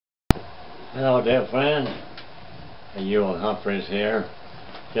Hello, dear friend. You and Humphreys here.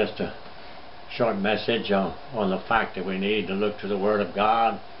 Just a short message on the fact that we need to look to the Word of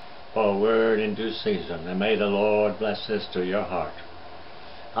God for a word in due season. And may the Lord bless this to your heart.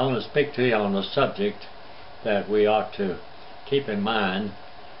 I want to speak to you on the subject that we ought to keep in mind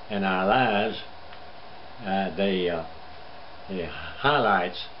in our lives, the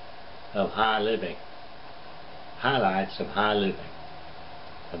highlights of high living. Highlights of high living.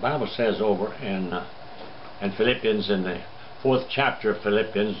 The Bible says over in Philippians, in the 4th chapter of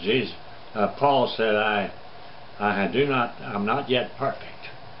Philippians, Paul said, I'm not yet perfect,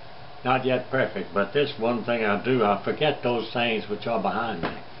 but this one thing I do, I forget those things which are behind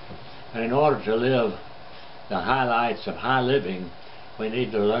me. And in order to live the highlights of high living, we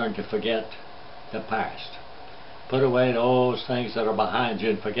need to learn to forget the past. Put away those things that are behind you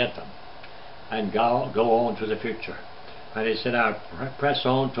and forget them, and go on to the future. And he said, I press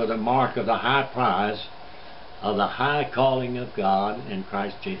on to the mark of the high prize of the high calling of God in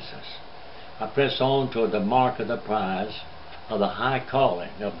Christ Jesus. I press on to the mark of the prize of the high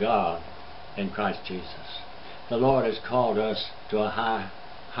calling of God in Christ Jesus. The Lord has called us to a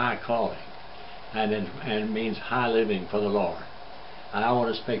high calling, and it means high living for the Lord. And I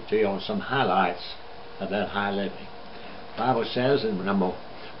want to speak to you on some highlights of that high living. The Bible says in number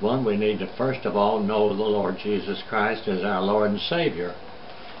 1, we need to first of all know the Lord Jesus Christ as our Lord and Savior.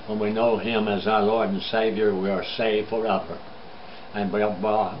 When we know Him as our Lord and Savior, we are saved forever. And we're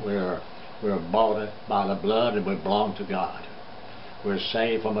bought by the blood, and we belong to God. We're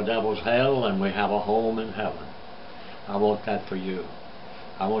saved from the devil's hell, and we have a home in heaven. I want that for you.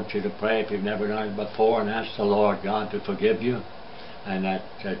 I want you to pray if you've never done it before, and ask the Lord God to forgive you, and that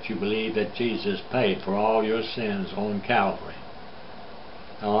you believe that Jesus paid for all your sins on Calvary,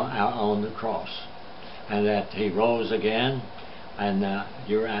 on the cross, and that He rose again, and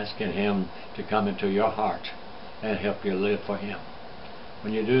you're asking Him to come into your heart and help you live for Him.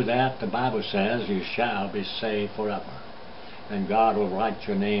 When you do that, the Bible says you shall be saved forever, and God will write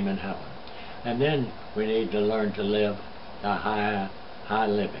your name in heaven. And then we need to learn to live the high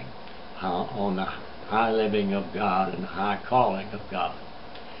living, on the high living of God and the high calling of God.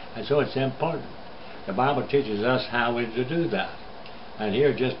 And so it's important. The Bible teaches us how we to do that. And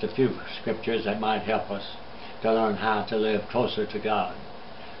here are just a few scriptures that might help us to learn how to live closer to God.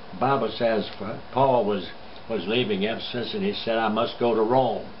 The Bible says Paul was leaving Ephesus, and he said, I must go to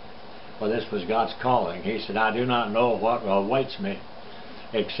Rome. Well, this was God's calling. He said, I do not know what awaits me,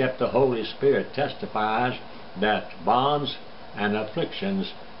 except the Holy Spirit testifies that bonds and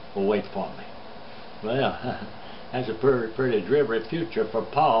afflictions will wait for me. Well, that's a pretty dreary future for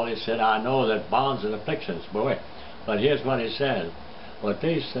Paul. He said, I know that bonds and afflictions, boy. But here's what he says. But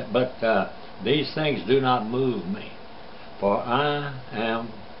these things do not move me, for I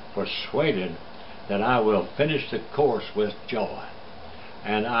am persuaded that I will finish the course with joy.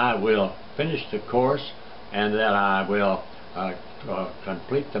 And I will finish the course, and that I will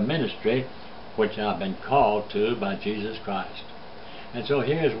complete the ministry which I've been called to by Jesus Christ. And so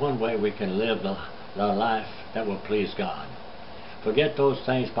here's one way we can live the life that will please God. Forget those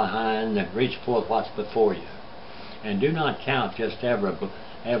things behind and reach forth what's before you. And do not count just every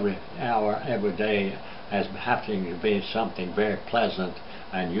hour, every day as having to be something very pleasant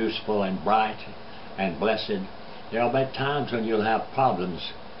and useful and bright and blessed. There will be times when you'll have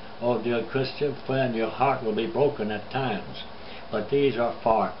problems. Oh, dear Christian friend, your heart will be broken at times. But these are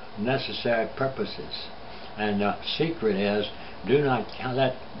for necessary purposes. And the secret is, do not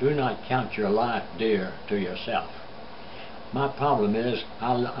count your life dear to yourself. My problem is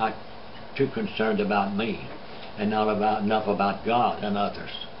I'm too concerned about me, and not enough about God and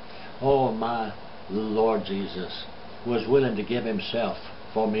others. Oh, my Lord Jesus was willing to give Himself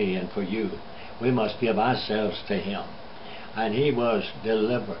for me and for you. We must give ourselves to Him. And He was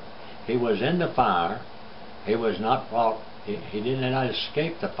delivered. He was in the fire. He was not brought, he did not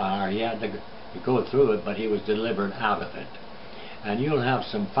escape the fire. He had to go through it, but He was delivered out of it. And you'll have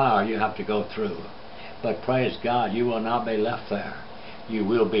some fire you have to go through. But praise God, you will not be left there. You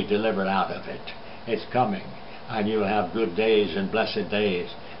will be delivered out of it. It's coming. And you'll have good days and blessed days,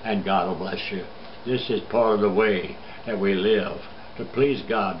 and God will bless you. This is part of the way that we live, to please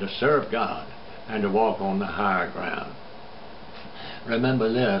God, to serve God, and to walk on the higher ground. Remember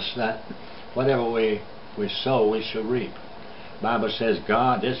this, that whatever we sow, we shall reap. The Bible says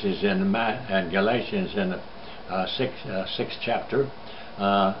God, this is in Galatians in the 6th chapter,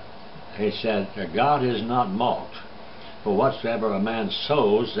 he said, God is not mocked, for whatsoever a man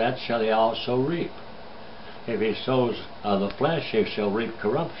sows, that shall he also reap. If he sows of the flesh, he shall reap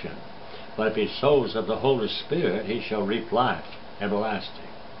corruption. But if he sows of the Holy Spirit, he shall reap life everlasting.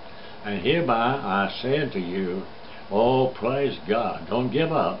 And hereby I say unto you, oh, praise God. Don't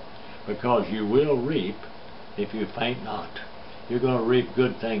give up, because you will reap if you faint not. You're going to reap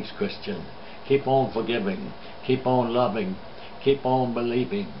good things, Christian. Keep on forgiving. Keep on loving. Keep on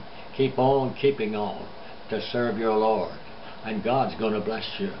believing. Keep on keeping on to serve your Lord. And God's going to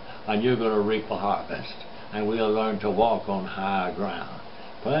bless you. And you're going to reap a harvest. And we'll learn to walk on higher ground.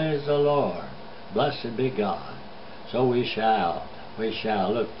 Praise the Lord. Blessed be God. So we shall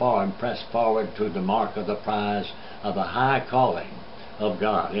look forward and press forward to the mark of the prize of the high calling of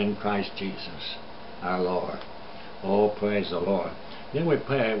God in Christ Jesus, our Lord. Oh, praise the Lord. Then we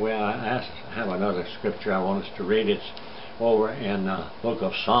pray. Well, I have another scripture I want us to read. It's over in the book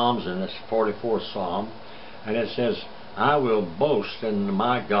of Psalms, and it's 44th Psalm. And it says, I will boast in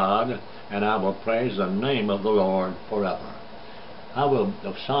my God, and I will praise the name of the Lord forever.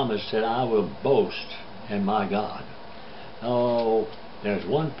 The psalmist said, I will boast in my God. Oh, there's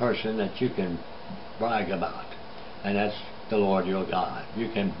one person that you can brag about, and that's the Lord your God. You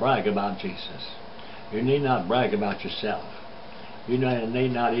can brag about Jesus. You need not brag about yourself. You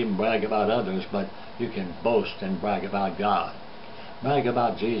need not even brag about others, but you can boast and brag about God. Brag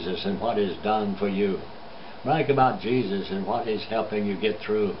about Jesus and what He's done for you. Brag about Jesus and what He's helping you get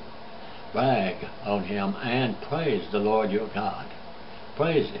through. Brag on Him and praise the Lord your God.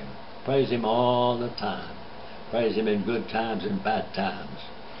 Praise Him. Praise Him all the time. Praise Him in good times and bad times.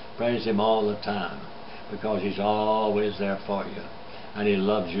 Praise Him all the time, because He's always there for you. And He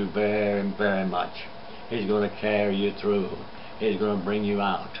loves you very, very much. He's going to carry you through. He's going to bring you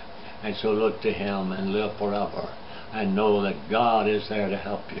out. And so look to Him and live forever. And know that God is there to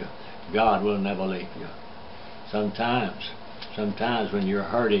help you. God will never leave you. Sometimes when you're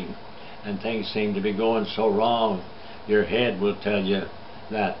hurting and things seem to be going so wrong, your head will tell you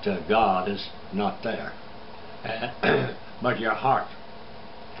that God is not there. But your heart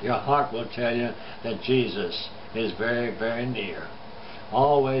will tell you that Jesus is very, very near.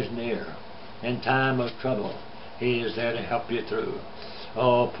 Always near. In time of trouble, He is there to help you through.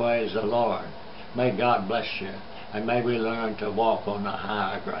 Oh, praise the Lord. May God bless you, and may we learn to walk on the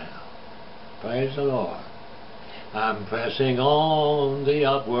higher ground. Praise the Lord. I'm pressing on the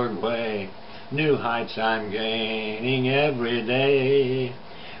upward way. New heights I'm gaining every day.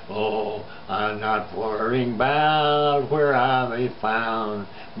 Oh, I'm not worrying about where I'll be found.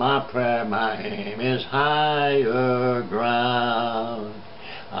 My prayer, my aim is higher ground.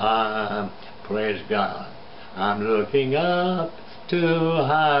 Praise God. I'm looking up to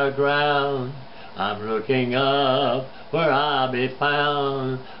higher ground. I'm looking up where I'll be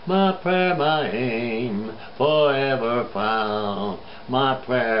found. My prayer, my aim, forever found. My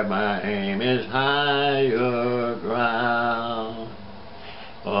prayer, my aim is higher ground.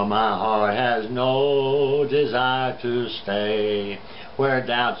 For my heart has no desire to stay where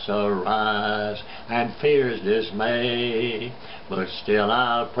doubts arise and fears dismay. But still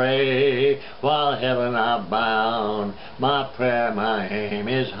I'll pray while heaven I'm bound. My prayer, my aim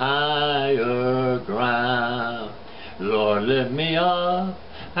is higher ground. Lord, lift me up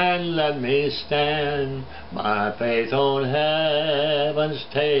and let me stand by faith on heaven's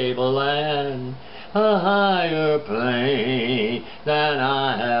tableland, a higher plane than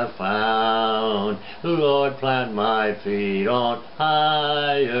I have found. Lord, plant my feet on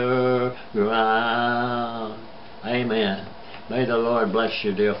higher ground. Amen. May the Lord bless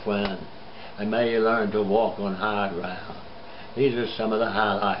you, dear friend, and may you learn to walk on high ground. These are some of the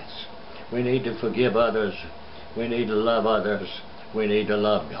highlights. We need to forgive others. We need to love others. We need to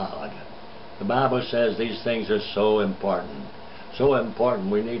love God. The Bible says these things are so important. So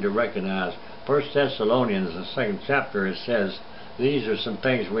important we need to recognize. 1 Thessalonians, the 2nd chapter, it says these are some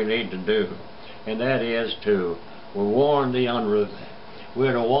things we need to do. And that is to warn the unruly.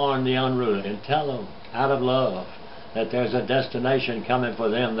 We're to warn the unruly and tell them out of love that there's a destination coming for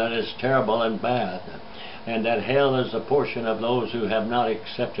them that is terrible and bad, and that hell is the portion of those who have not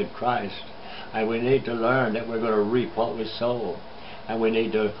accepted Christ. And we need to learn that we're going to reap what we sow, and we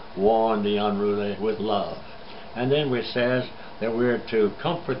need to warn the unruly with love. And then it says that we're to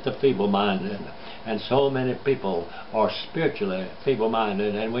comfort the feeble-minded, and so many people are spiritually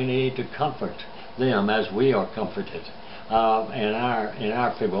feeble-minded, and we need to comfort them as we are comforted in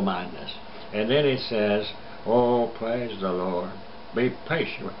our feeble-mindedness. And then it says, oh, praise the Lord. Be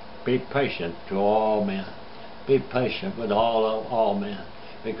patient to all men. Be patient with all men,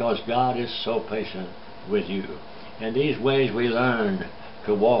 because God is so patient with you. And these ways we learn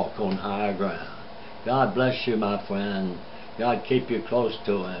to walk on higher ground. God bless you, my friend. God keep you close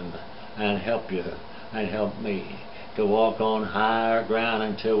to Him and help you and help me to walk on higher ground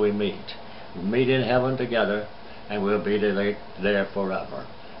until we meet. We meet in heaven together, and we'll be there forever.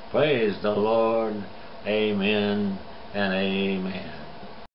 Praise the Lord. Amen and amen.